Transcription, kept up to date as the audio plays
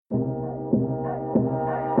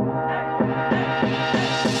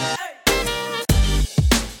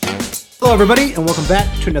Hello, everybody, and welcome back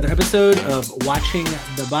to another episode of Watching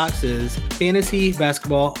the Boxes Fantasy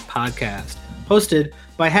Basketball Podcast, hosted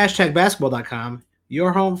by #basketball.com,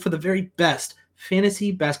 your home for the very best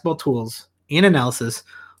fantasy basketball tools and analysis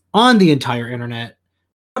on the entire internet.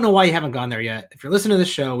 I don't know why you haven't gone there yet. If you're listening to this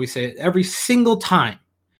show, we say it every single time.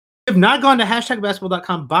 If you have not gone to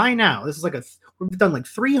 #basketball.com by now, this is we've done like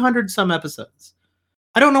 300 some episodes.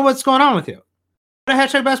 I don't know what's going on with you. Go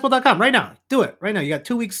to #basketball.com right now. Do it right now. You got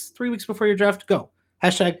 2 weeks, 3 weeks before your draft. Go.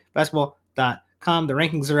 #basketball.com. The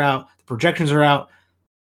rankings are out. The projections are out.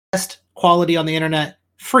 Best quality on the internet.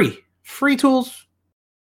 Free. Free tools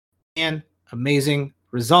and amazing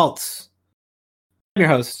results. I'm your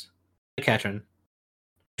host, Mike Catron.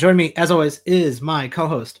 Joining me, as always, is my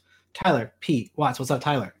co-host, Tyler P. Watts. What's up,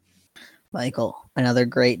 Tyler? Michael, another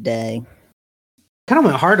great day. Kind of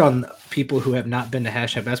went hard on people who have not been to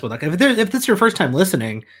 #basketball.com. If this is your first time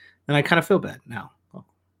listening, then I kind of feel bad now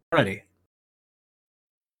already.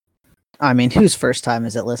 I mean, whose first time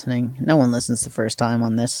is it listening? No one listens the first time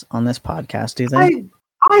on this podcast, do they?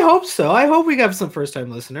 I hope so. I hope we have some first time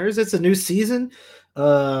listeners. It's a new season.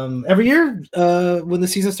 Every year when the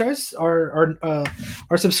season starts, our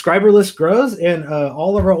subscriber list grows, and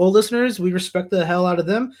all of our old listeners, we respect the hell out of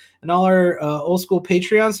them, and all our old school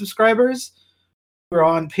Patreon subscribers. We're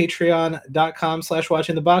on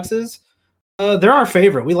patreon.com/watchingtheboxes. They're our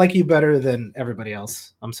favorite. We like you better than everybody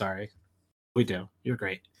else. I'm sorry. We do. You're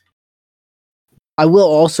great. I will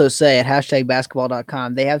also say at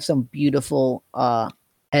 #basketball.com, they have some beautiful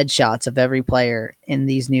headshots of every player in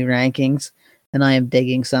these new rankings, and I am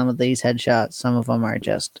digging some of these headshots. Some of them are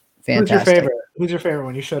just fantastic. Who's your favorite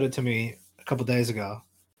one? You showed it to me a couple days ago.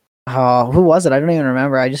 Oh, who was it? I don't even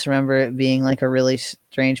remember. I just remember it being like a really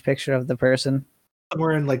strange picture of the person.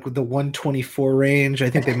 Somewhere in like the 124 range. I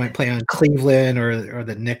think they might play on Cleveland or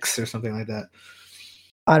the Knicks or something like that.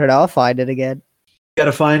 I don't know. I'll find it again. Got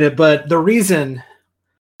to find it. But the reason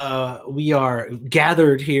we are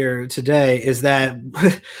gathered here today is that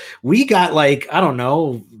we got I don't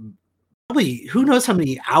know, probably who knows how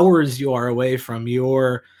many hours you are away from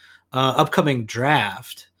your upcoming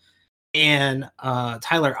draft. And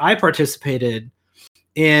Tyler, I participated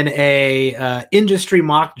in a industry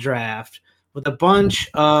mock draft with a bunch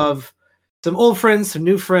of some old friends, some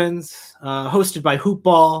new friends, hosted by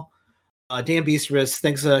Hoopball, Dan Beastris.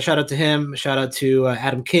 Thanks, shout out to him. Shout out to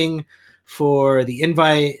Adam King for the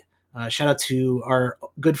invite. Shout out to our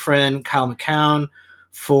good friend Kyle McCown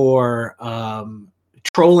for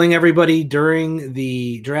trolling everybody during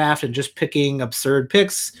the draft and just picking absurd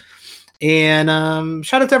picks. And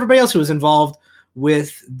shout out to everybody else who was involved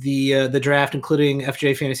with the draft, including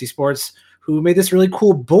FJ Fantasy Sports, who made this really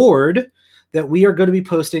cool board that we are going to be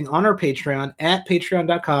posting on our Patreon at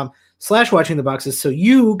patreon.com/watchingtheboxes, so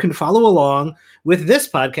you can follow along with this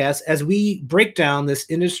podcast as we break down this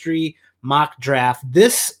industry mock draft.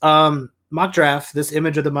 This mock draft, this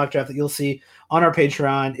image of the mock draft that you'll see on our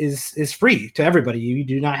Patreon is free to everybody. You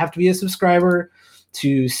do not have to be a subscriber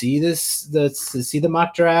to see see the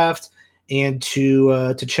mock draft and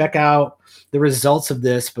to check out the results of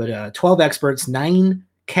this. But 12 experts, 9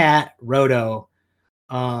 cat roto,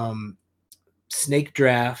 snake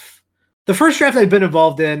draft, the first draft I've been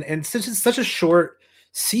involved in, and since it's such a short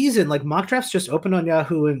season, like mock drafts just opened on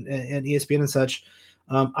Yahoo and ESPN and such.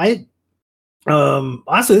 Honestly,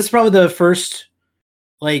 this is probably the first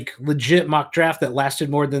legit mock draft that lasted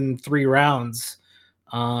more than 3 rounds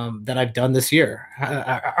that I've done this year.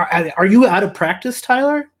 Are you out of practice,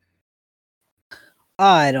 Tyler?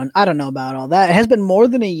 I don't know about all that. It has been more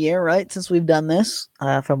than a year, right, since we've done this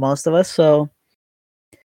for most of us. So,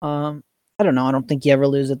 I don't know. I don't think you ever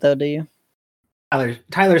lose it, though, do you?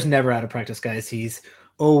 Tyler's never out of practice, guys. He's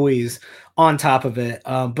always on top of it.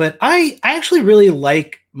 But I actually really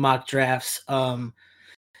like mock drafts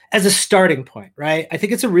as a starting point, right? I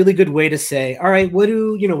think it's a really good way to say, all right, what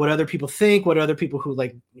other people think? What other people who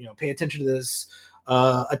pay attention to this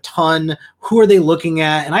a ton? Who are they looking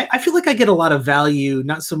at? And I feel like I get a lot of value,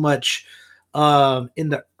 not so much in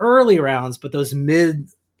the early rounds, but those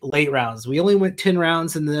mid-late rounds. We only went 10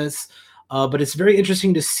 rounds in this. But it's very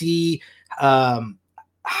interesting to see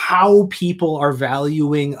how people are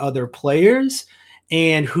valuing other players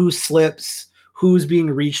and who slips, who's being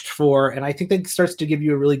reached for. And I think that starts to give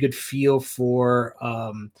you a really good feel for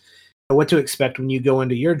what to expect when you go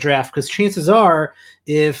into your draft. Because chances are,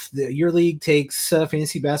 if your league takes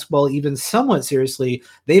fantasy basketball even somewhat seriously,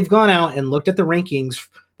 they've gone out and looked at the rankings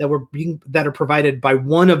that are provided by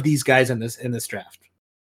one of these guys in this draft.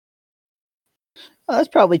 That's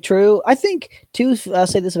probably true. I think, too, I'll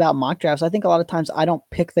say this about mock drafts. I think a lot of times I don't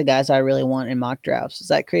pick the guys I really want in mock drafts. Is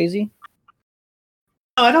that crazy?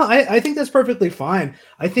 I don't. I think that's perfectly fine.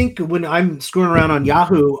 I think when I'm screwing around on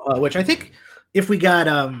Yahoo, which I think if we got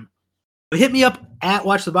hit me up at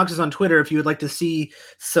Watch the Boxes on Twitter if you would like to see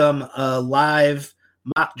some live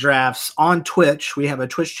mock drafts on Twitch. We have a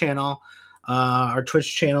Twitch channel. Our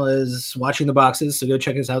Twitch channel is Watching the Boxes, so go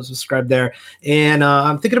check us out, subscribe there. And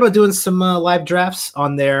I'm thinking about doing some live drafts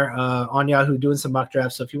on there on Yahoo, doing some mock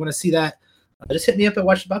drafts. So if you want to see that, just hit me up at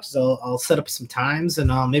Watch the Boxes. I'll set up some times,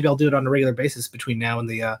 and maybe I'll do it on a regular basis between now and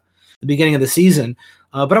the beginning of the season.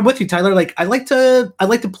 But I'm with you, Tyler. Like I like to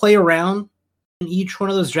play around in each one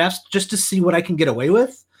of those drafts just to see what I can get away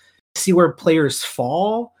with, see where players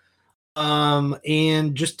fall,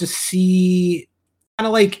 and just to see kind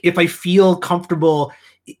of like if I feel comfortable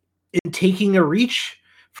in taking a reach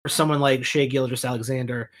for someone like Shai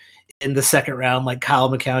Gilgeous-Alexander in the second round, like Kyle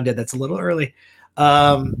McCown did. That's a little early.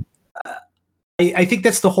 I think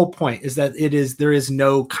that's the whole point, is that there is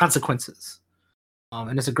no consequences.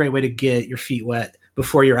 And it's a great way to get your feet wet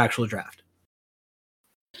before your actual draft.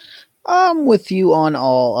 I'm with you on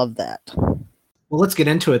all of that. Well, let's get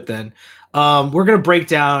into it then. We're going to break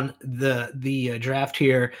down the draft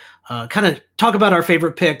here, kind of talk about our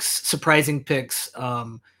favorite picks, surprising picks,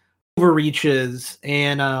 overreaches,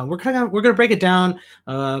 and we're going to break it down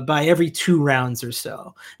by every 2 rounds or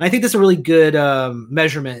so. And I think that's a really good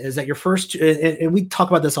measurement, is that your first, and we talk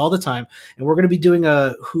about this all the time, and we're going to be doing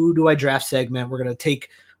a who do I draft segment. We're going to take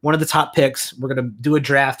one of the top picks. We're going to do a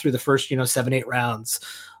draft through the first 7-8 rounds.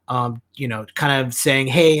 Kind of saying,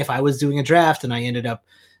 hey, if I was doing a draft and I ended up,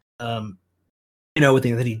 with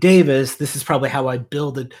Anthony Davis, this is probably how I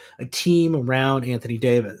build a team around Anthony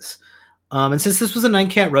Davis. And since this was a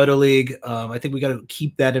 9-cat roto league, I think we got to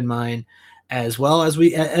keep that in mind as well as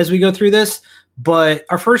we go through this. But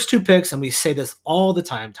our first 2 picks, and we say this all the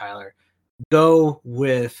time, Tyler, go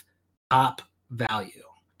with top value.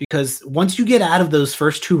 Because once you get out of those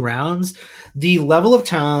first 2 rounds, the level of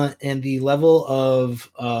talent and the level of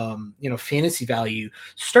fantasy value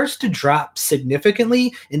starts to drop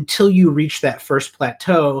significantly until you reach that first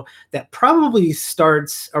plateau that probably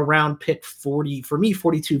starts around pick 40, for me,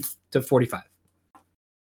 42 to 45.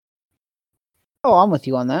 Oh, I'm with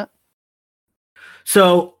you on that.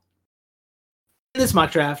 So in this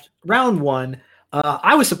mock draft, round 1,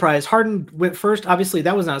 I was surprised Harden went first. Obviously,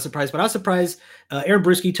 that was not a surprise, but I was surprised Aaron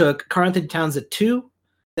Bruschi took Karl-Anthony Towns at 2,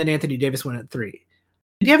 then Anthony Davis went at 3. Did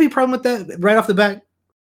you have any problem with that right off the bat?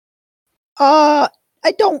 I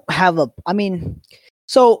don't have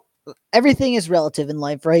so everything is relative in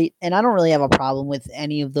life, right? And I don't really have a problem with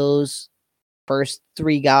any of those first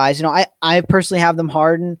 3 guys. I personally have them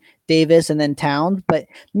Harden, Davis, and then Towns, but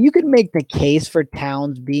you could make the case for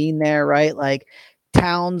Towns being there, right? Like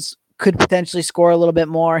Towns could potentially score a little bit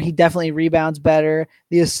more. He definitely rebounds better.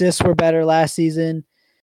 The assists were better last season.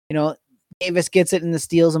 Davis gets it in the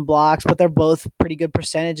steals and blocks, but they're both pretty good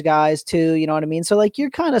percentage guys too. You know what I mean? So like you're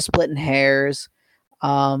kind of splitting hairs.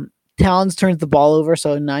 Towns turns the ball over,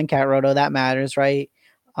 so 9-cat roto, that matters, right?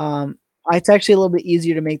 It's actually a little bit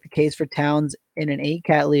easier to make the case for Towns in an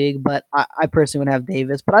 8-cat league, but I personally would have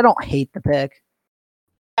Davis, but I don't hate the pick.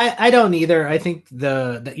 I don't either. I think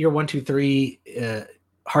that your 1, 2, 3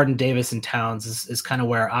 Harden, Davis, and Towns is kind of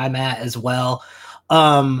where I'm at as well.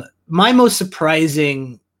 My most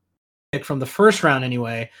surprising pick from the first round,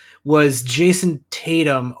 anyway, was Jason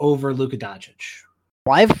Tatum over Luka Doncic.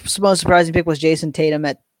 My most surprising pick was Jason Tatum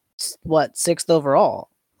at 6th overall.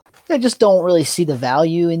 I just don't really see the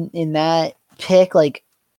value in that pick, like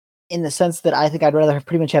in the sense that I think I'd rather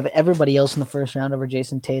pretty much have everybody else in the first round over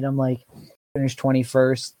Jason Tatum. Like finished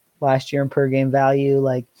 21st last year in per game value.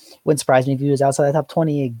 Like wouldn't surprise me if he was outside the top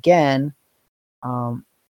 20 again.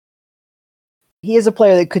 He is a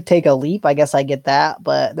player that could take a leap. I guess I get that,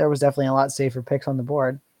 but there was definitely a lot safer picks on the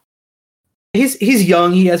board. He's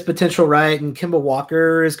young. He has potential, right? And Kemba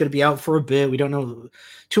Walker is going to be out for a bit. We don't know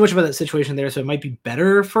too much about that situation there, so it might be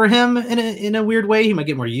better for him in a weird way. He might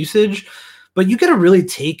get more usage, but you got to really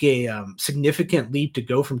take a significant leap to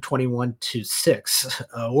go from 21 to 6,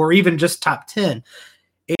 or even just top 10.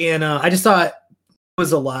 And I just thought it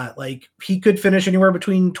was a lot. Like he could finish anywhere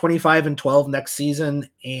between 25 and 12 next season,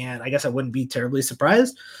 and I guess I wouldn't be terribly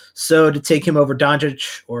surprised. So to take him over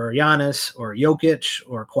Doncic or Giannis or Jokic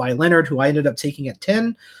or Kawhi Leonard, who I ended up taking at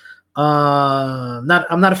 10, I'm not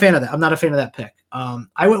a fan of that. I'm not a fan of that pick.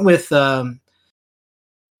 I went with Kawhi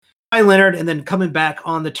Leonard, and then coming back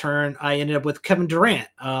on the turn, I ended up with Kevin Durant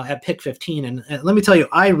at pick 15. And let me tell you,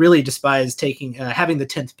 I really despise having the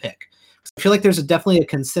 10th pick. I feel like there's definitely a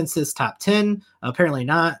consensus top 10. Apparently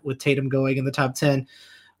not, with Tatum going in the top 10.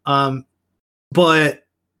 But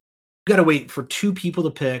you got to wait for 2 people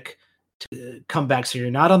to pick to come back, so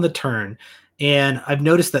you're not on the turn. And I've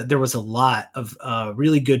noticed that there was a lot of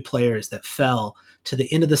really good players that fell to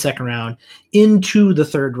the end of the second round into the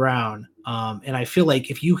third round. And I feel like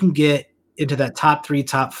if you can get into that top 3,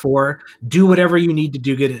 top 4, do whatever you need to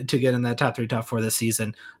do to get in that top 3, top 4 this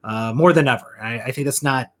season, more than ever. I think that's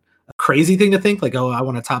not a crazy thing to think like, oh, I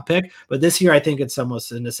want a top pick, but this year I think it's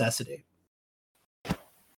almost a necessity.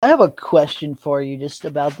 I have a question for you just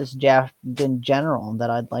about this draft in general that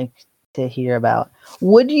I'd like to hear about.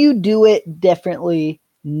 Would you do it differently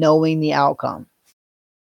knowing the outcome?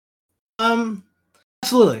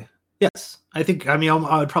 Absolutely. Yes. I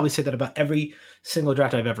would probably say that about every single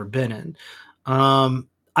draft I've ever been in.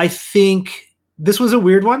 I think this was a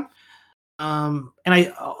weird one. And I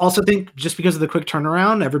also think just because of the quick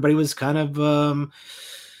turnaround, everybody was kind of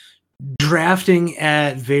drafting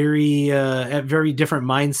at very different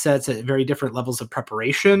mindsets, at very different levels of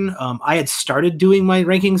preparation. I had started doing my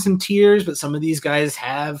rankings in tiers, but some of these guys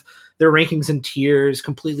have their rankings in tiers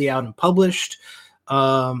completely out and published.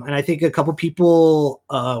 And I think a couple people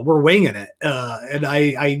were winging it. And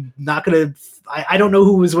I'm not going to, I don't know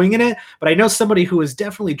who was winging it, but I know somebody who was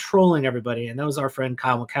definitely trolling everybody. And that was our friend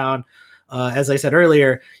Kyle McCown. As I said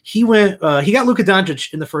earlier, he got Luka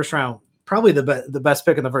Doncic in the first round, probably the best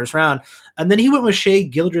pick in the first round. And then he went with Shai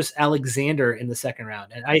Gilgeous-Alexander in the second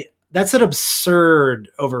round. And that's an absurd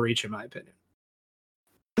overreach in my opinion.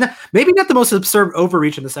 Maybe not the most absurd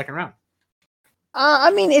overreach in the second round.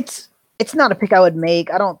 I mean, it's not a pick I would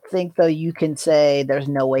make. I don't think, though, you can say there's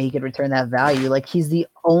no way he could return that value. Like, he's the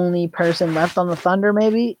only person left on the Thunder,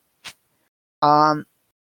 maybe.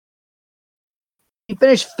 He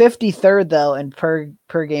finished 53rd, though, in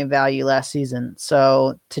per game value last season.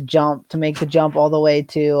 So to make the jump all the way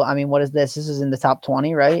to, I mean, what is this? This is in the top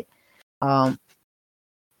 20, right?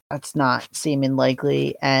 That's not seeming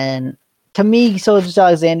likely. And to me,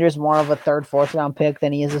 Gilgeous-Alexander is more of a third, fourth round pick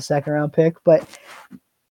than he is a second round pick. But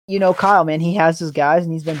you know, Kyle, man, he has his guys,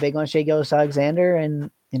 and he's been big on Shai Gilgeous-Alexander,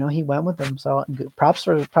 and you know he went with them. So props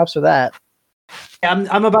for that.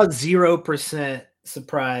 I'm about 0%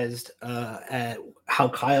 surprised at how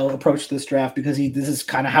Kyle approached this draft, because this is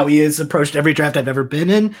kind of how he has approached every draft I've ever been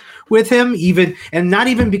in with him, and not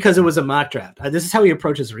even because it was a mock draft. This is how he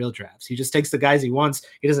approaches real drafts. He just takes the guys he wants.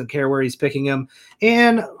 He doesn't care where he's picking them.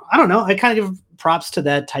 And I don't know, I kind of give props to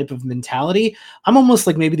that type of mentality. I'm almost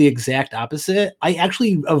like maybe the exact opposite. I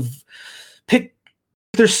actually pick,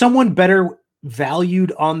 if there's someone better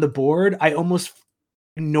valued on the board, I almost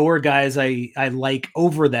ignore guys I like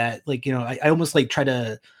over that. Like, you know, I almost like try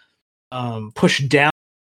to push down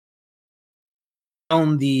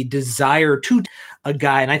the desire to a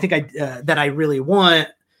guy, and I think that I really want,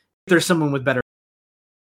 if there's someone with better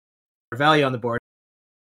value on the board.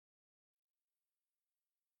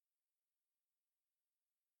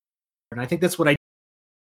 And I think that's what I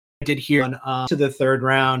did here on to the third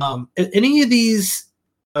round. Any of these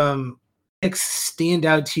picks stand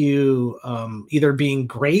out to you, either being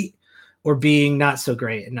great or being not so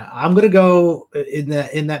great? And I'm going to go in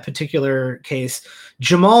that particular case.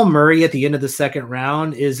 Jamal Murray at the end of the second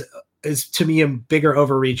round is to me a bigger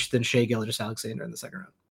overreach than Shai Gilgeous-Alexander in the second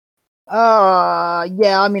round.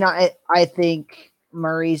 Yeah, I mean, I think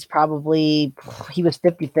Murray's probably, he was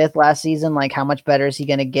 55th last season. Like, how much better is he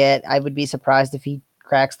going to get? I would be surprised if he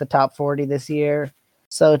cracks the top 40 this year.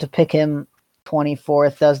 So to pick him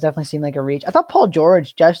 24th does definitely seem like a reach. I thought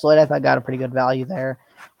Josh Lloyd, I thought got a pretty good value there.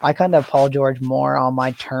 I kind of have Paul George more on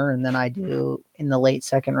my turn than I do in the late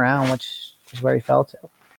second round, which is where he fell to.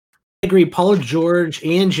 I agree. Paul George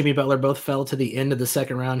and Jimmy Butler both fell to the end of the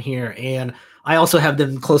second round here, and I also have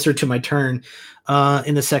them closer to my turn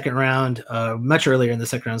in the second round, much earlier in the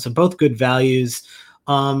second round. So both good values.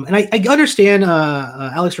 And I understand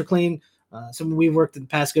Alex Reclaim, someone we've worked in the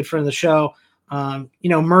past, good friend of the show.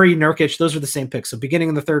 Murray, Nurkic, those are the same picks. So beginning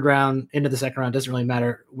in the third round, into the second round, doesn't really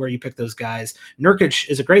matter where you pick those guys. Nurkic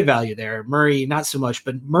is a great value there. Murray, not so much,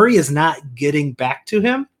 but Murray is not getting back to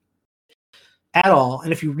him at all.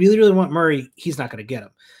 And if you really, really want Murray, he's not going to get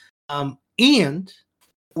him. And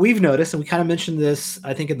we've noticed, and we kind of mentioned this,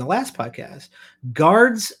 I think, in the last podcast,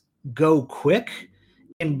 guards go quick.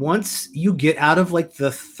 And once you get out of like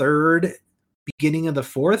the third, beginning of the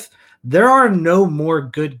fourth, there are no more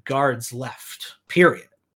good guards left, period.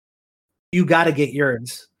 You got to get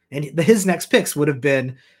yours. And his next picks would have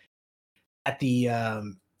been at the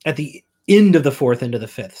end of the fourth, into the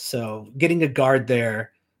fifth. So getting a guard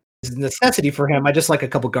there is a necessity for him. I just like a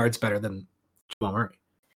couple guards better than Jamal Murray.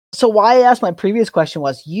 So why I asked my previous question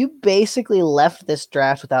was, you basically left this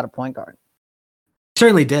draft without a point guard.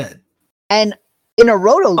 Certainly did. And in a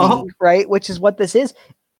roto league, right, which is what this is,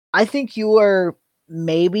 I think you were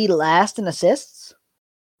maybe last in assists.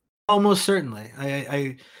 Almost certainly.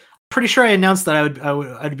 I pretty sure I announced that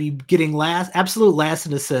I'd be getting absolute last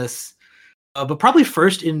in assists, but probably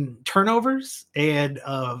first in turnovers and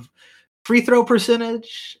free throw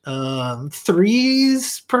percentage,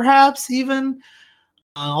 threes, perhaps even.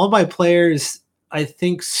 All my players, I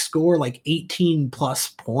think, score like 18 plus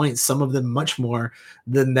points. Some of them much more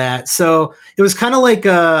than that. So it was kind of like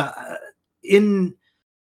I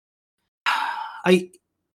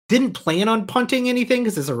didn't plan on punting anything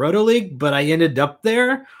because it's a roto league, but I ended up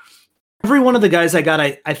there. Every one of the guys I got,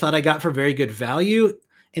 I thought I got for very good value.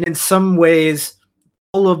 And in some ways,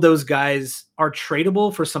 all of those guys are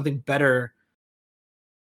tradable for something better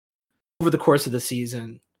over the course of the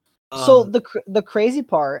season. So the crazy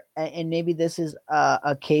part, and maybe this is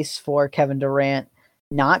a case for Kevin Durant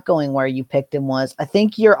not going where you picked him, was I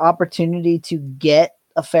think your opportunity to get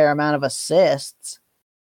a fair amount of assists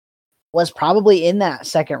was probably in that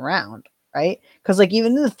second round, right? Because like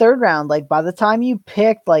even in the third round, like by the time you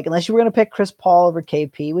picked, like unless you were going to pick Chris Paul over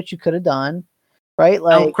KP, which you could have done, right?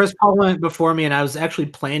 Like Chris Paul went before me, and I was actually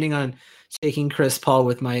planning on taking Chris Paul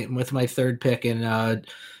with my third pick, and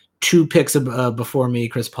 2 picks before me,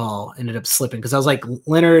 Chris Paul ended up slipping because I was like,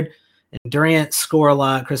 Leonard and Durant score a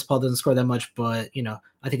lot. Chris Paul doesn't score that much, but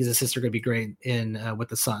I think his assists are going to be great in with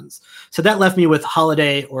the Suns. So that left me with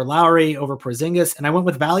Holiday or Lowry over Porzingis, and I went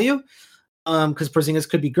with value because Porzingis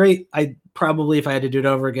could be great. I probably, if I had to do it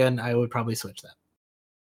over again, I would probably switch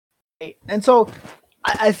that. And so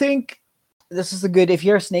I think this is if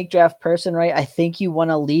you're a snake draft person, right? I think you want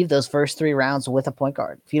to leave those first 3 rounds with a point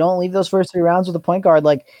guard. If you don't leave those first 3 rounds with a point guard,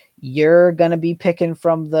 like you're going to be picking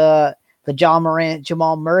from the Ja Morant,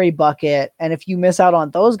 Jamal Murray bucket. And if you miss out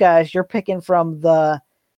on those guys, you're picking from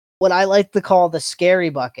what I like to call the scary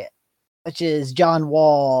bucket, which is John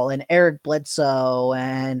Wall and Eric Bledsoe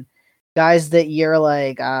and guys that you're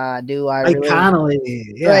like, do I really,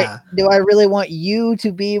 Connolly, yeah. Right, do I really want you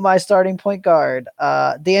to be my starting point guard?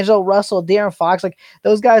 D'Angelo Russell, De'Aaron Fox, like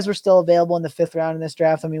those guys were still available in the 5th round in this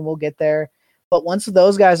draft. I mean, we'll get there. But once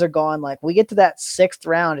those guys are gone, like we get to that 6th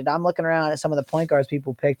round and I'm looking around at some of the point guards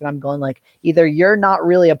people picked and I'm going like, either you're not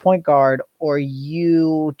really a point guard or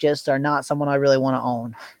you just are not someone I really want to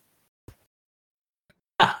own.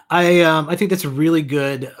 I think that's a really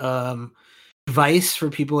good advice for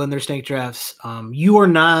people in their snake drafts. You are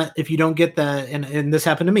not, if you don't get that, and this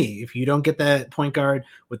happened to me, if you don't get that point guard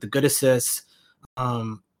with the good assists,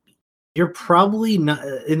 you're probably not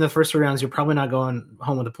in the first 3 rounds. You're probably not going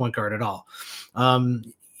home with a point guard at all.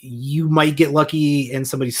 You might get lucky and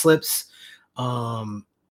somebody slips. I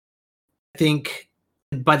think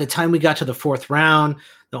by the time we got to the 4th round,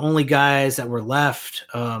 the only guys that were left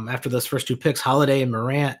after those first 2 picks, Holiday and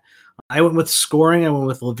Morant, I went with scoring. I went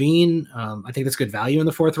with Levine. I think that's good value in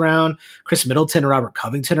the 4th round. Chris Middleton and Robert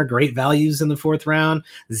Covington are great values in the 4th round.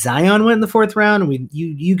 Zion went in the 4th round.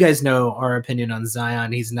 You guys know our opinion on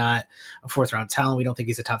Zion. He's not a 4th round talent. We don't think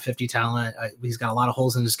he's a top 50 talent. He's got a lot of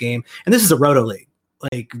holes in his game. And this is a roto league.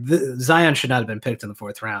 Like Zion should not have been picked in the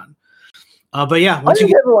 4th round. But yeah, why does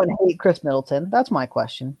everyone hate Chris Middleton? That's my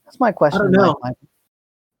question. I don't know.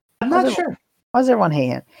 I'm not sure. Why does everyone hate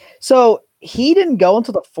him? So he didn't go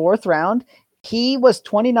until the 4th round. He was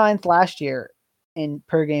 29th last year in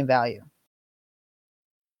per game value.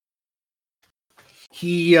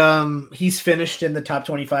 He's finished in the top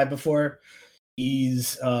 25 before.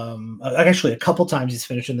 He's actually a couple times he's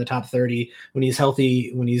finished in the top 30 when he's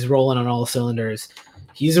healthy, when he's rolling on all cylinders.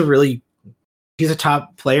 He's a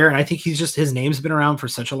top player, and I think his name's been around for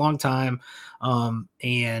such a long time.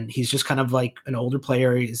 And he's just kind of like an older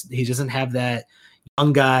player. He doesn't have that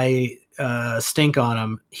young guy stink on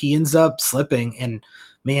him. He ends up slipping, and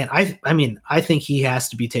man, I think he has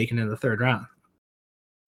to be taken in the 3rd round.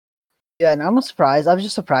 Yeah, and I'm surprised. I was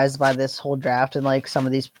just surprised by this whole draft and like some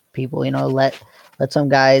of these people, let some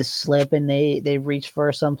guys slip and they reach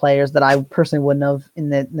for some players that I personally wouldn't have in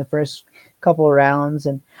the first couple of rounds.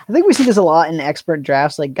 And I think we see this a lot in expert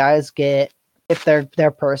drafts. Like guys get if they're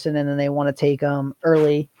their person and then they want to take them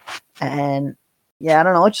early. And yeah, I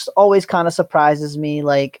don't know. It just always kind of surprises me,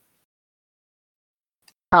 like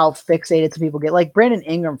how fixated some people get. Like Brandon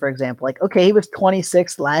Ingram, for example. Like, okay, he was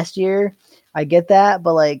 26th last year. I get that,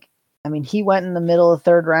 but like, I mean, he went in the middle of the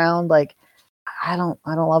 3rd round. Like, I don't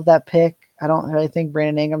love that pick. I don't really think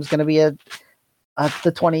Brandon Ingram's going to be the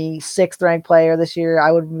 26th ranked player this year.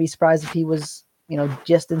 I wouldn't be surprised if he was,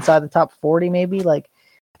 just inside the top 40, maybe. Like,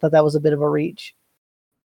 I thought that was a bit of a reach.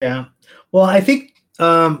 Yeah. Well, I think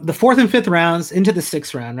the 4th and 5th rounds into the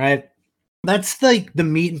 6th round, right? That's like the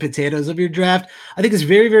meat and potatoes of your draft. I think it's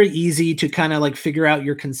very, very easy to kind of like figure out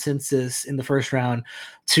your consensus in the 1st round,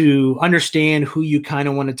 to understand who you kind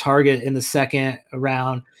of want to target in the 2nd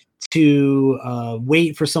round, to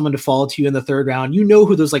wait for someone to fall to you in the third round. You know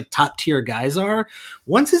who those like top tier guys are.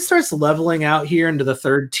 Once it starts leveling out here into the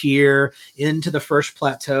third tier, into the first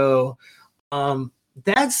plateau,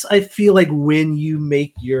 that's I feel like when you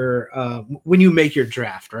make your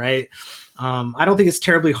draft, right? I don't think it's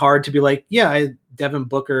terribly hard to be like, yeah, Devin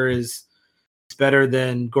Booker is better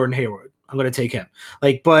than Gordon Hayward. I'm going to take him.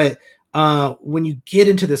 Like, but when you get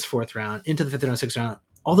into this fourth round, into the fifth round, sixth round,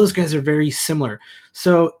 all those guys are very similar.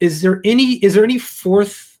 So is there any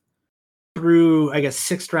fourth through, I guess,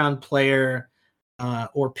 sixth round player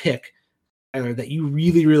or pick, Tyler, that you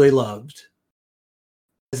really, really loved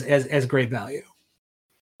as great value?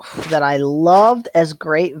 That I loved as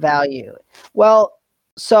great value. Well,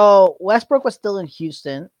 so Westbrook was still in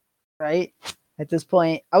Houston, right? At this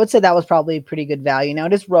point, I would say that was probably pretty good value. Now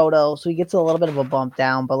it is Roto, so he gets a little bit of a bump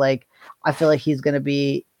down, but like I feel like he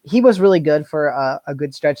was really good for a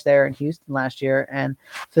good stretch there in Houston last year, and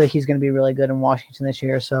I feel like he's going to be really good in Washington this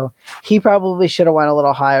year. So he probably should have went a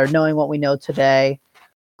little higher, knowing what we know today.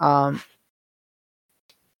 I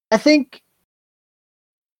think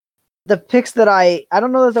the picks that I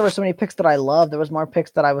don't know that there were so many picks that I loved. There was more picks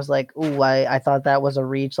that I was like, ooh, I thought that was a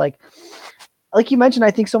reach. Like you mentioned,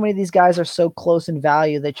 I think so many of these guys are so close in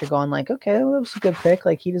value that you're going like, okay, well, that was a good pick.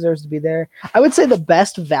 Like he deserves to be there. I would say the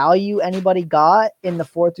best value anybody got in the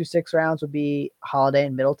 4 through 6 rounds would be Holiday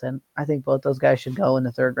and Middleton. I think both those guys should go in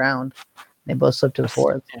the third round. They both slipped to the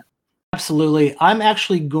fourth. Yeah, absolutely. I'm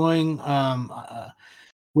actually going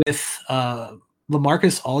with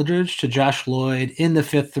LaMarcus Aldridge to Josh Lloyd in the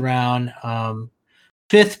fifth round.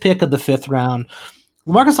 Fifth pick of the fifth round.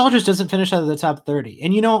 LaMarcus Aldridge doesn't finish out of the top 30.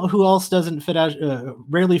 And you know who else doesn't fit out,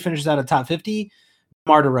 rarely finishes out of the top 50?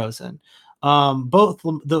 DeMar DeRozan. Both,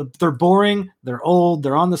 they're boring, they're old,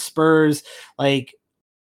 they're on the Spurs. Like,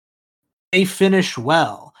 they finish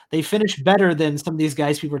well. They finish better than some of these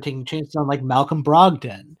guys people are taking chances on, like Malcolm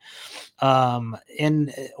Brogdon.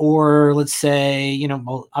 Or let's say,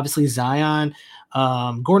 obviously Zion.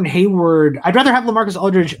 Gordon Hayward. I'd rather have LaMarcus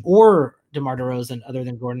Aldridge or DeMar DeRozan other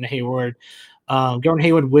than Gordon Hayward. Gordon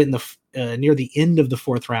Hayward went in the near the end of the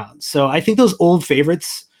fourth round. So I think those old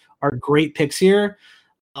favorites are great picks here.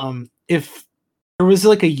 If there was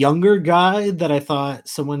like a younger guy that I thought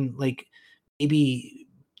someone like maybe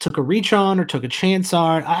took a reach on or took a chance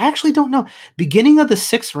on, I actually don't know. Beginning of the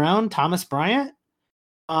sixth round, Thomas Bryant.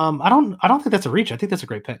 I don't think that's a reach. I think that's a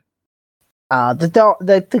great pick.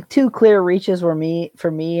 The two clear reaches for me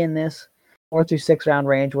in this 4 through 6 round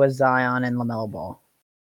range was Zion and LaMelo Ball.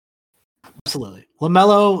 Absolutely.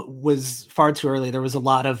 LaMelo was far too early. There was a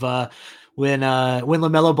lot of when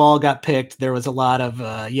LaMelo Ball got picked, there was a lot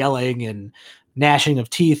of yelling and gnashing of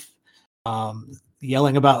teeth,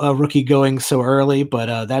 yelling about a rookie going so early,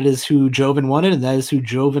 but that is who Jovan wanted, and that is who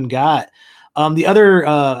Jovan got. The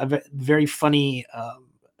other very funny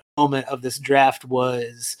moment of this draft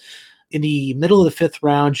was in the middle of the fifth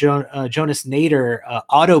round, Jonas Nader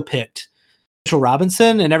auto-picked Mitchell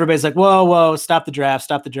Robinson, and everybody's like, whoa, stop the draft.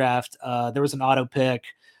 There was an auto pick.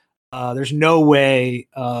 There's no way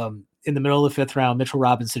in the middle of the fifth round Mitchell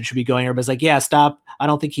Robinson should be going. Everybody's like, yeah, stop. I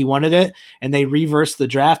don't think he wanted it. And they reversed the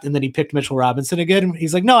draft, and then he picked Mitchell Robinson again.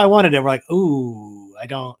 He's like, no, I wanted it. We're like, ooh, I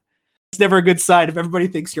don't. It's never a good sign if everybody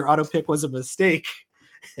thinks your auto pick was a mistake.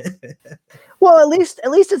 Well, at least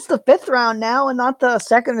it's the fifth round now and not the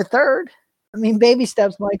second or third. I mean, baby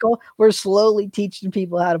steps, Michael. We're slowly teaching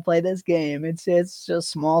people how to play this game. It's just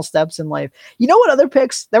small steps in life. You know what other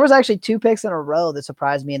picks? There was actually 2 picks in a row that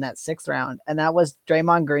surprised me in that sixth round, and that was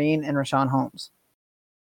Draymond Green and Rashawn Holmes.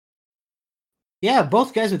 Yeah,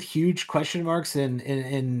 both guys with huge question marks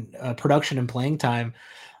in production and playing time,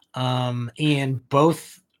 and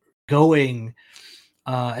both going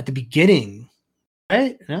at the beginning,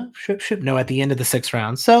 right? No, no, at the end of the sixth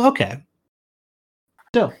round. So okay.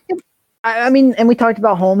 So. I mean, and we talked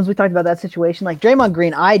about Holmes. We talked about that situation. Like Draymond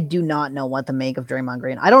Green, I do not know what to make of Draymond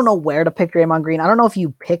Green. I don't know where to pick Draymond Green. I don't know if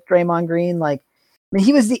you picked Draymond Green. Like, I mean,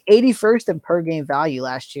 he was the 81st in per game value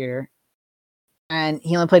last year, and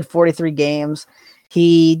he only played 43 games.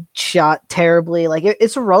 He shot terribly. Like,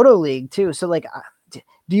 it's a roto league too. So, like,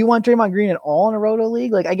 do you want Draymond Green at all in a roto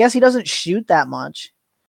league? Like, I guess he doesn't shoot that much,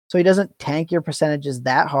 so he doesn't tank your percentages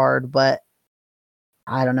that hard, but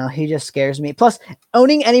I don't know. He just scares me. Plus,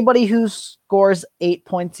 owning anybody who scores 8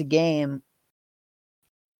 points a game,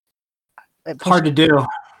 it's hard to do.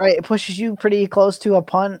 Right, it pushes you pretty close to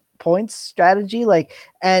a points strategy. Like,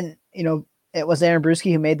 and it was Aaron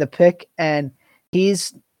Bruschi who made the pick, and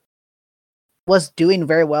was doing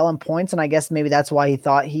very well in points, and I guess maybe that's why he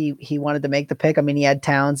thought he wanted to make the pick. I mean, he had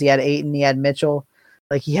Towns, he had Ayton, he had Mitchell.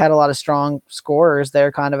 Like he had a lot of strong scorers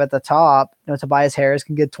there kind of at the top. Tobias Harris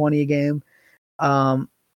can get 20 a game.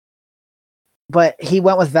 But he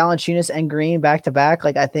went with Valanciunas and Green back to back.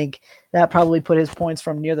 Like I think that probably put his points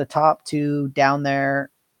from near the top to down there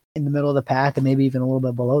in the middle of the pack, and maybe even a little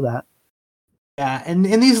bit below that. Yeah, and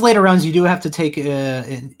in these later rounds, you do have to take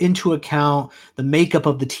into account the makeup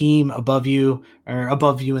of the team above you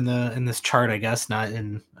in this chart, I guess, not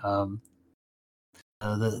in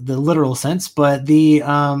the literal sense, but the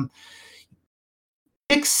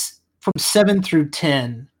picks from 7 through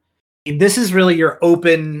 10. This is really your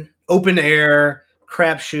open air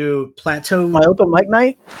crapshoot plateau. My open mic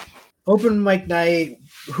night. Open mic night.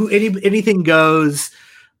 Anything goes.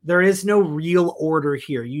 There is no real order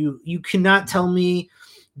here. You cannot tell me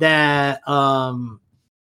that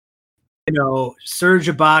Serge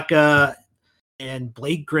Ibaka and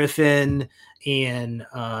Blake Griffin and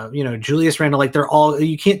Julius Randle, like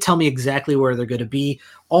you can't tell me exactly where they're going to be.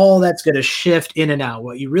 All that's going to shift in and out.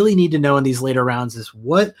 What you really need to know in these later rounds is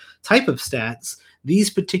what type of stats these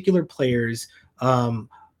particular players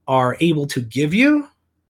are able to give you,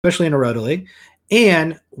 especially in a roto league,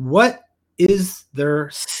 and what is their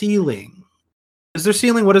ceiling. Is their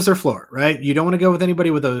ceiling? What is their floor, right? You don't want to go with anybody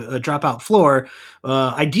with a dropout floor.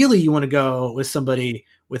 Ideally, you want to go with somebody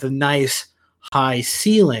with a nice high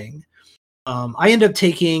ceiling. I end up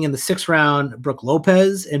taking in the 6th round Brook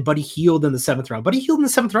Lopez and Buddy Hield in the 7th round. Buddy Hield in the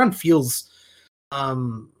 7th round feels,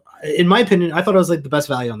 in my opinion, I thought it was like the best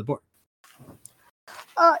value on the board.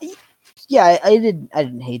 Yeah, I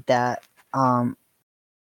didn't hate that.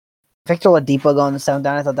 Victor Oladipo going the 7th round,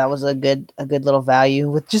 I thought that was a good little value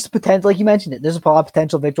with just potential, like you mentioned it. There's a lot of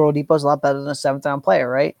potential. Victor Oladipo is a lot better than a 7th round player,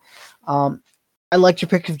 right? I liked your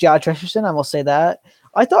pick of Josh Richardson. I will say that.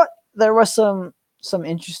 I thought there was some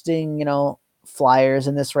interesting, flyers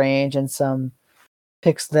in this range and some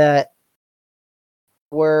picks that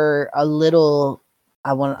were a little.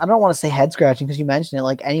 I don't want to say head scratching because you mentioned it.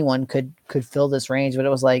 Like anyone could fill this range, but it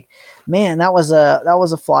was like, man, that was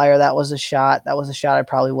a flyer. That was a shot. That was a shot I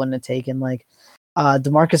probably wouldn't have taken. Like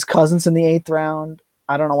DeMarcus Cousins in the 8th round.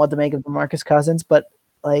 I don't know what to make of DeMarcus Cousins, but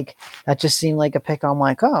like that just seemed like a pick. I'm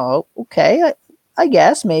like, oh, okay, I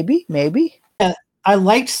guess maybe. Yeah,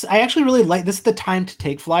 I actually really liked. This is the time to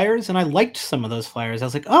take flyers, and I liked some of those flyers. I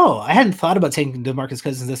was like, oh, I hadn't thought about taking DeMarcus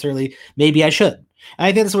Cousins this early. Maybe I should. And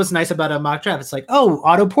I think that's what's nice about a mock draft. It's like, oh,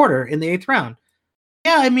 Otto Porter in the 8th round.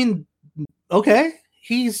 Yeah, I mean, okay,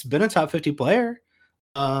 he's been a top 50 player.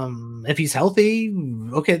 If he's healthy,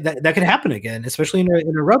 okay, that could happen again, especially in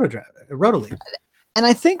a roto league. And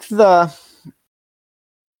I think the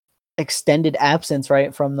extended absence,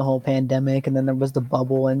 right, from the whole pandemic, and then there was the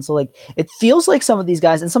bubble, and so like it feels like some of these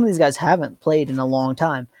guys haven't played in a long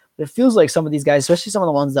time, but it feels like some of these guys, especially some of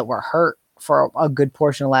the ones that were hurt for a good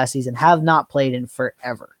portion of last season, have not played in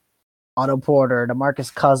forever. Otto Porter,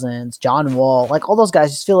 DeMarcus Cousins, John Wall, like all those guys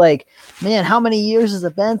just feel like, man, how many years has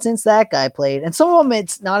it been since that guy played? And some of them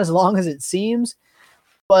it's not as long as it seems,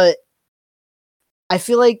 but I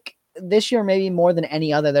feel like this year, maybe more than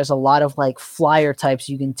any other, there's a lot of like flyer types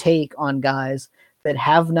you can take on guys that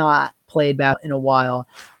have not played back in a while,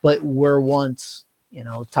 but were once,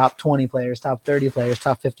 top 20 players, top 30 players,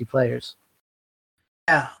 top 50 players.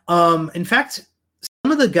 Yeah. In fact,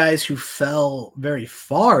 some of the guys who fell very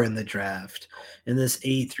far in the draft in this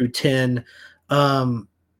 8 through 10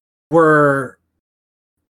 were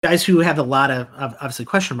guys who had a lot of obviously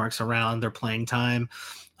question marks around their playing time,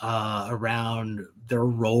 around their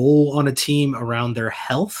role on a team, around their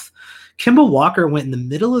health. Kemba Walker went in the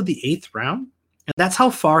middle of the 8th round, and that's how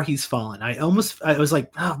far he's fallen. I was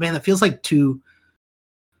like, oh man, that feels like 8th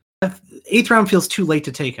round feels too late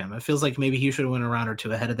to take him. It feels like maybe he should have went a round or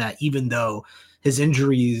two ahead of that, even though his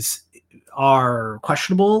injuries are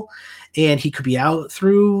questionable and he could be out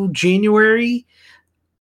through January.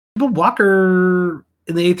 Kemba Walker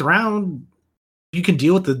in the 8th round, you can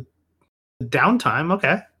deal with the downtime.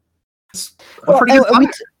 Okay.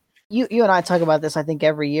 You and I talk about this, I think,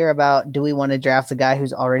 every year about, do we want to draft a guy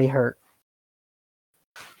who's already hurt?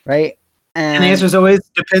 Right. And the answer is always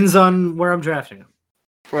depends on where I'm drafting him.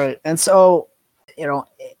 Right. And so,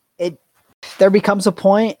 there becomes a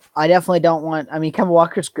point. I definitely don't want, Kemba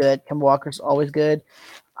Walker's good. Kemba Walker's always good.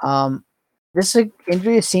 This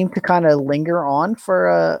injury seemed to kind of linger on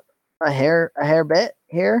for a hair bit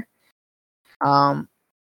here. I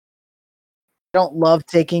don't love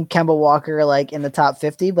taking Kemba Walker like in the top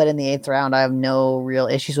 50, but in the 8th round, I have no real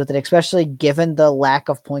issues with it, especially given the lack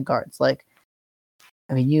of point guards. Like,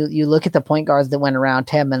 you look at the point guards that went around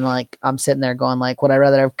him, and like I'm sitting there going, like, would I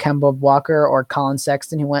rather have Kemba Walker or Colin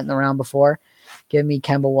Sexton, who went in the round before? Give me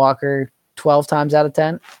Kemba Walker 12 times out of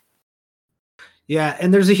 10. Yeah,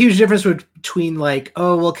 and there's a huge difference between like,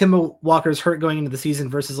 oh, well, Kemba Walker's hurt going into the season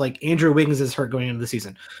versus like Andrew Wiggins is hurt going into the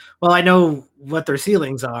season. Well, I know what their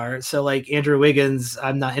ceilings are. So like Andrew Wiggins,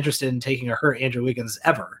 I'm not interested in taking a hurt Andrew Wiggins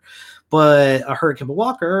ever. But a hurt Kemba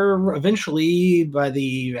Walker eventually by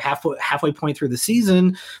the halfway point through the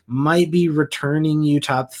season might be returning you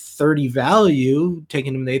top 30 value,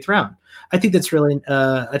 taking him in the 8th round. I think that's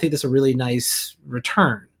a really nice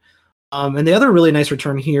return. And the other really nice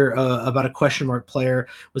return here about a question mark player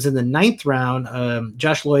was in the 9th round.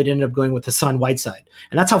 Josh Lloyd ended up going with Hassan Whiteside.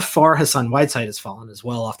 And that's how far Hassan Whiteside has fallen as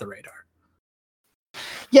well off the radar.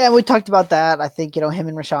 Yeah, we talked about that. I think, him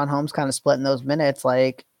and Richaun Holmes kind of splitting those minutes.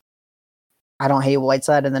 Like, I don't hate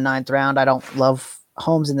Whiteside in the 9th round. I don't love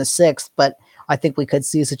Holmes in the 6th, but I think we could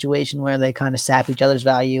see a situation where they kind of sap each other's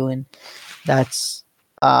value, and that's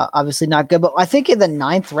obviously not good. But I think in the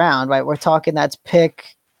 9th round, right, we're talking that's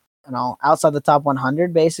pick – outside the top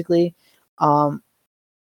 100, basically. Isn't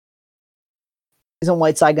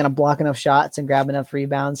Whiteside going to block enough shots and grab enough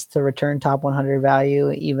rebounds to return top 100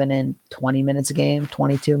 value, even in 20 minutes a game,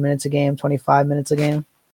 22 minutes a game, 25 minutes a game?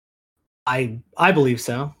 I believe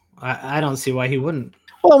so. I don't see why he wouldn't.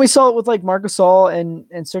 Well, we saw it with like Marc Gasol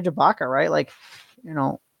and Serge Ibaka, right? Like,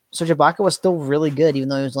 Serge Ibaka was still really good, even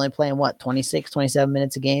though he was only playing 26, 27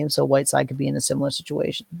 minutes a game. So Whiteside could be in a similar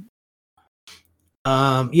situation.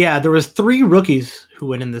 There was 3 rookies who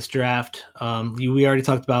went in this draft. We already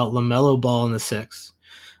talked about LaMelo Ball in the 6th.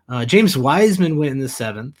 James Wiseman went in the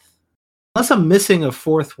 7th. Unless I'm missing a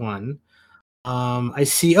 4th one. I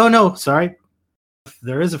see. Oh no, sorry.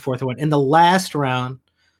 There is a 4th one in the last round.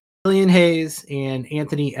 Killian Hayes and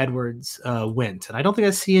Anthony Edwards went, and I don't think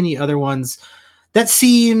I see any other ones. That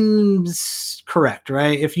seems correct,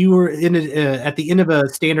 right? If you were in at the end of a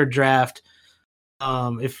standard draft,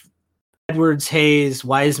 if Edwards, Hayes,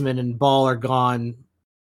 Wiseman, and Ball are gone.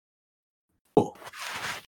 Cool.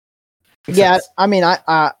 Yeah, I mean,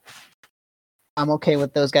 I'm okay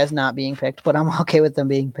with those guys not being picked, but I'm okay with them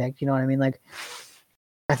being picked. You know what I mean? Like,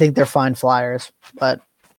 I think they're fine flyers, but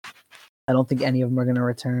I don't think any of them are going to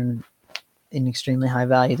return in extremely high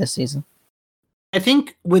value this season. I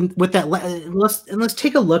think with that, let's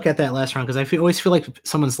take a look at that last round, because I always feel like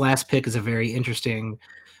someone's last pick is a very interesting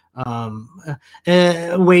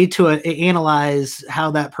way to analyze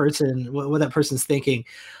how that person, what that person's thinking.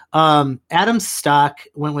 Adam Stock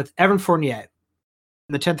went with Evan Fournier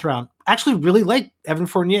in the 10th round. Actually really like Evan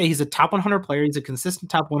Fournier. He's a top 100 player. He's a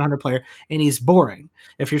consistent top 100 player, and he's boring.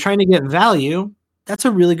 If you're trying to get value, that's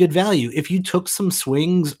a really good value. If you took some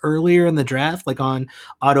swings earlier in the draft, like on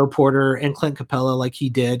Otto Porter and Clint Capella, like he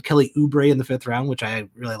did, Kelly Oubre in the 5th round, which I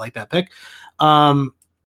really like that pick.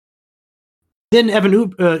 Then Evan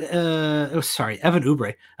Oubre.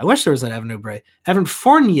 I wish there was an Evan Oubre. Evan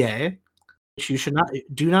Fournier, which you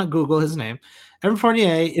do not Google his name. Evan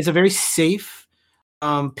Fournier is a very safe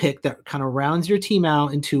pick that kind of rounds your team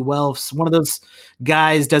out into, well, if one of those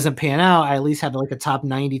guys doesn't pan out, I at least have like a top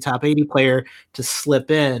 90, top 80 player to slip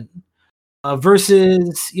in.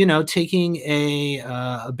 Versus, taking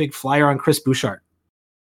a big flyer on Chris Bouchard.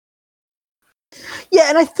 Yeah,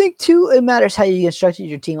 and I think too, it matters how you constructed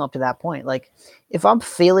your team up to that point. Like, if I'm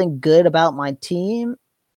feeling good about my team,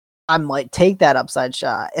 I might take that upside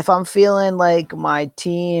shot. If I'm feeling like my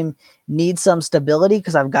team needs some stability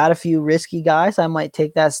because I've got a few risky guys, I might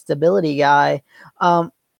take that stability guy.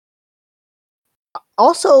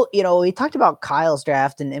 Also, we talked about Kyle's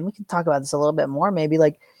draft, and we can talk about this a little bit more. Maybe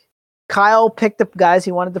like Kyle picked the guys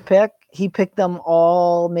he wanted to pick. He picked them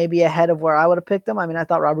all maybe ahead of where I would have picked them. I mean, I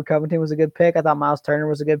thought Robert Covington was a good pick. I thought Miles Turner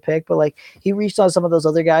was a good pick, but like he reached on some of those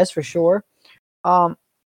other guys for sure. Kyle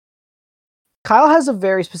has a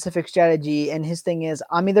very specific strategy, and his thing is,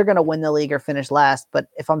 I'm either going to win the league or finish last, but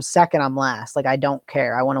if I'm second, I'm last. Like, I don't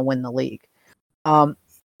care. I want to win the league. When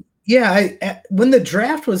the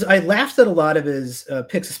draft was, I laughed at a lot of his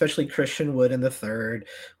picks, especially Christian Wood in the 3rd,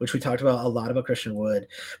 which we talked about a lot about Christian Wood.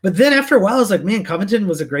 But then after a while, I was like, man, Covington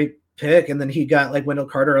was a great pick. And then he got like Wendell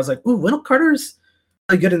Carter. I was like, ooh, Wendell Carter's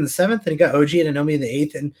really good in the 7th. And he got OG and Anunoby in the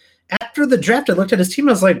 8th. And after the draft, I looked at his team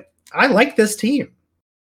and I was like, I like this team.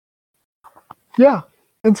 Yeah.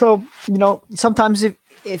 And so, sometimes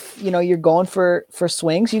if you're going for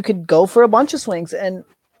swings, you could go for a bunch of swings, and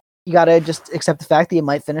you got to just accept the fact that you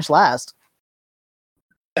might finish last.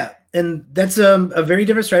 Yeah, and that's a very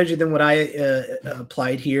different strategy than what I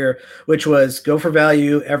applied here, which was go for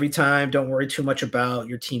value every time. Don't worry too much about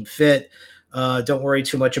your team fit. Don't worry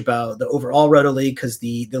too much about the overall Roto League, because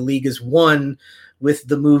the league is won with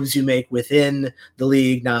the moves you make within the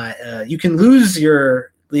league. Not you can lose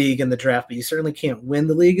your league in the draft, but you certainly can't win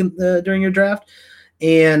the league during your draft.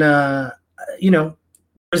 And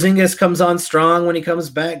Porzingis comes on strong when he comes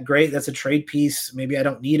back. Great. That's a trade piece. Maybe I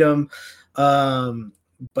don't need him.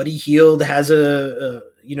 Buddy Hield has the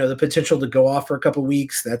potential to go off for a couple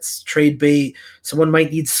weeks. That's trade bait. Someone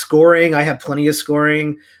might need scoring. I have plenty of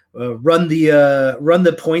scoring. Run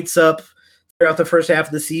the points up throughout the first half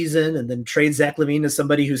of the season, and then trade Zach LaVine to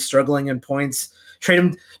somebody who's struggling in points.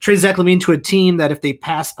 Trade Zach LaVine to a team that if they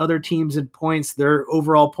pass other teams in points, their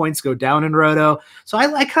overall points go down in Roto. So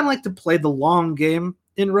I kind of like to play the long game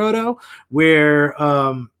in Roto, where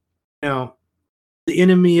the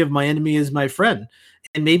enemy of my enemy is my friend.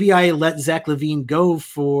 And maybe I let Zach LaVine go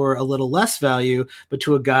for a little less value, but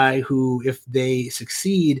to a guy who, if they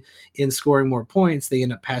succeed in scoring more points, they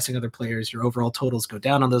end up passing other players. Your overall totals go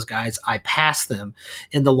down on those guys. I pass them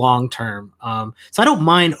in the long term. So I don't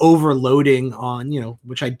mind overloading on,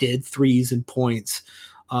 which I did, threes and points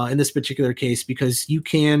in this particular case, because you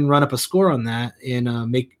can run up a score on that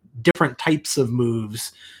and make different types of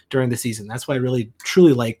moves during the season. That's why I really,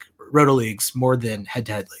 truly like Roto Leagues more than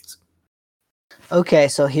head-to-head leagues. Okay,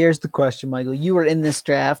 so here's the question, Michael. You were in this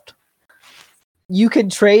draft. You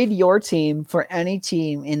could trade your team for any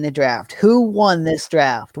team in the draft. Who won this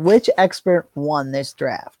draft? Which expert won this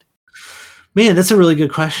draft? Man, that's a really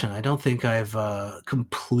good question. I don't think I've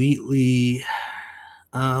completely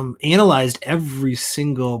analyzed every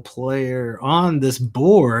single player on this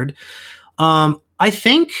board. I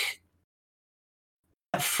think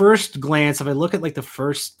at first glance, if I look at like the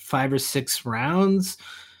first 5 or 6 rounds,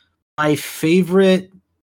 my favorite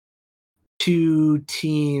 2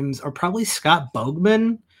 teams are probably Scott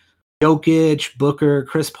Bogman, Jokic, Booker,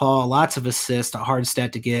 Chris Paul, lots of assists, a hard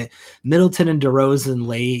stat to get. Middleton and DeRozan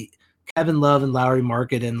late, Kevin Love and Lauri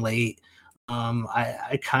Markkanen late.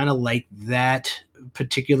 I kind of like that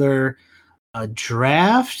particular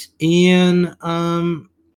draft, and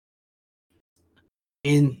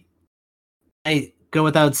I go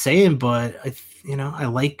without saying, but I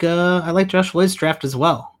like Josh Lloyd's draft as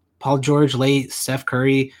well. Paul George late, Steph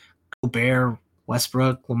Curry, Gobert,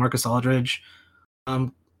 Westbrook, LaMarcus Aldridge. A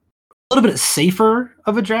little bit safer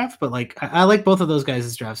of a draft, but I like both of those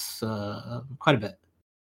guys' drafts quite a bit.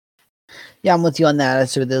 Yeah, I'm with you on that.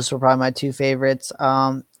 So those were probably my 2 favorites.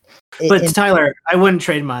 Tyler, I wouldn't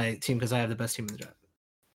trade my team because I have the best team in the draft.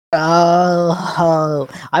 Oh,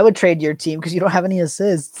 I would trade your team because you don't have any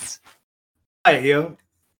assists. Hi, you.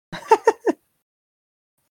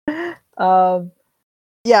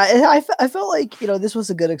 Yeah, I felt like, this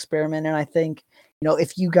was a good experiment. And I think,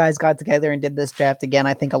 if you guys got together and did this draft again,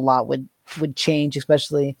 I think a lot would change,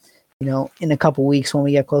 especially, in a couple weeks when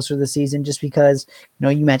we get closer to the season, just because,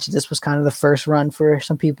 you mentioned this was kind of the first run for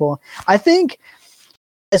some people. I think,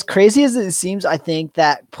 as crazy as it seems, I think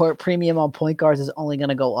that premium on point guards is only going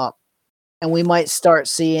to go up. And we might start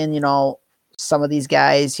seeing, some of these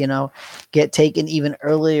guys, get taken even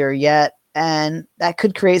earlier yet. And that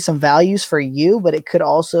could create some values for you, but it could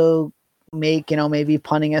also make, maybe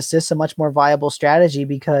punting assists a much more viable strategy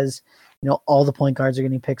because, all the point guards are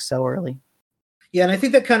getting picked so early. Yeah, and I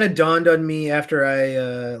think that kind of dawned on me after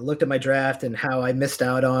I looked at my draft and how I missed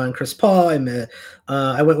out on Chris Paul.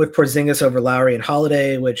 I went with Porzingis over Lowry and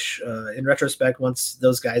Holiday, which in retrospect, once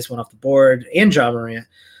those guys went off the board, and Ja Morant,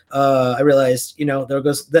 I realized, there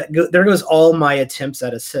goes all my attempts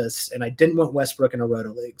at assists, and I didn't want Westbrook in a Roto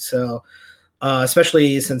League. So,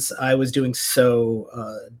 especially since I was doing so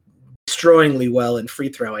destroyingly well in free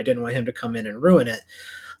throw, I didn't want him to come in and ruin it.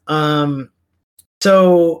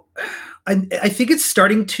 So I think it's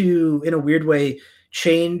starting to, in a weird way,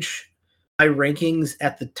 change my rankings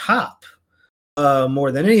at the top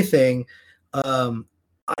more than anything.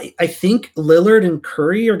 I think Lillard and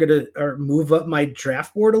Curry are going to move up my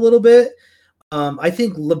draft board a little bit. I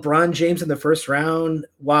think LeBron James in the first round,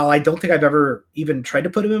 while I don't think I've ever even tried to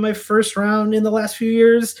put him in my first round in the last few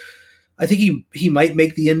years, I think he might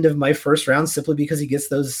make the end of my first round simply because he gets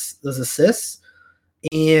those assists.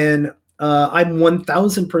 And I'm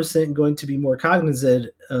 1,000% going to be more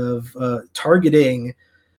cognizant of targeting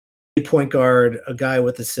a point guard, a guy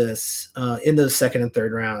with assists in those second and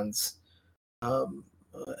third rounds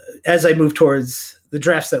as I move towards the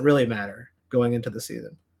drafts that really matter going into the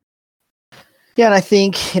season. Yeah, and I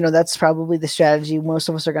think, that's probably the strategy most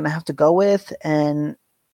of us are going to have to go with. And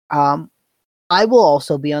I will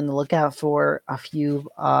also be on the lookout for a few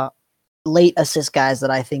late assist guys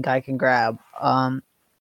that I think I can grab.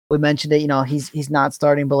 We mentioned it, he's not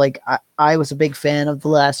starting, but I was a big fan of the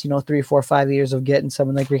last, 3, 4, 5 years of getting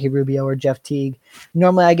someone like Ricky Rubio or Jeff Teague.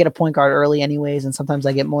 Normally I get a point guard early anyways, and sometimes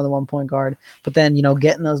I get more than one point guard, but then,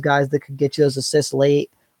 getting those guys that could get you those assists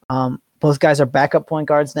late. Both guys are backup point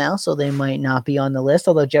guards now, so they might not be on the list,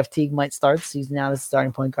 although Jeff Teague might start the season now as a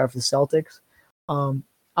starting point guard for the Celtics.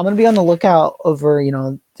 I'm gonna be on the lookout over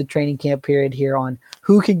the training camp period here on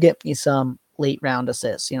who can get me some late round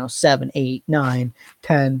assists. 7, 8, 9,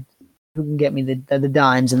 10. Who can get me the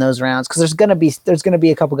dimes in those rounds? Because there's gonna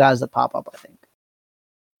be a couple guys that pop up. I think.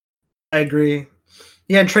 I agree.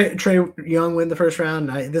 Yeah, Trae Young win the first round.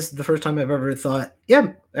 This is the first time I've ever thought,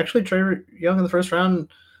 yeah, actually Trae Young in the first round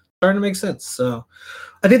starting to make sense. So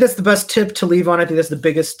I think that's the best tip to leave on. I think that's the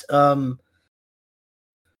biggest,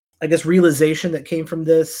 realization that came from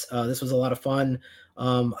this. This was a lot of fun.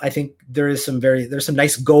 I think there's some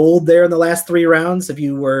nice gold there in the last 3 rounds. If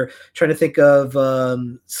you were trying to think of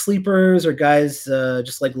sleepers or guys,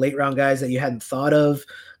 just like late round guys that you hadn't thought of,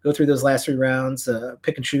 go through those last 3 rounds,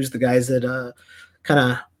 pick and choose the guys that kind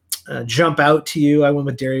of jump out to you. I went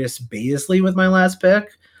with Darius Baisley with my last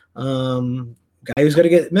pick. Guy who's going to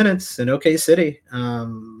get minutes in OK City.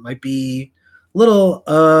 Might be a little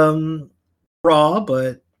raw,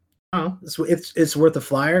 but it's worth a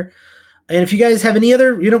flyer. And if you guys have any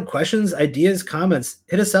other questions, ideas, comments,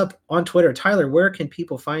 hit us up on Twitter. Tyler, where can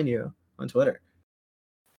people find you on Twitter?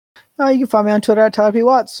 You can find me on Twitter at Tyler P.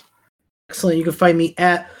 Watts. Excellent. You can find me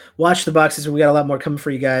at Watch the Boxes. We got a lot more coming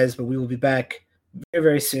for you guys, but we will be back very,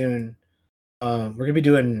 very soon. We're gonna be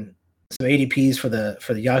doing some ADPs for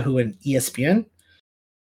the Yahoo and ESPN.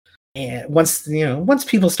 And once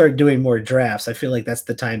people start doing more drafts, I feel like that's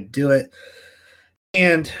the time to do it.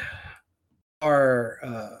 And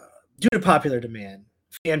our due to popular demand,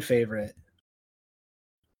 fan favorite,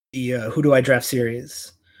 the Who Do I Draft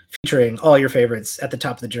series, featuring all your favorites at the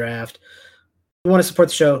top of the draft. If you want to support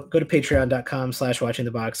the show, go to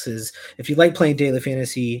patreon.com/watchingtheboxes. If you like playing daily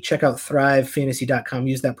fantasy, check out thrivefantasy.com.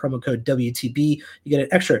 Use that promo code WTB. You get an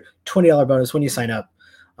extra $20 bonus when you sign up.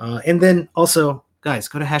 And then also, guys,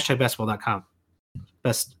 go to #basketball.com.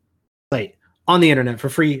 Best site on the internet for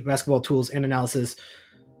free basketball tools and analysis.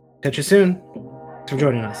 Catch you soon. Thanks for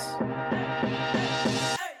joining us.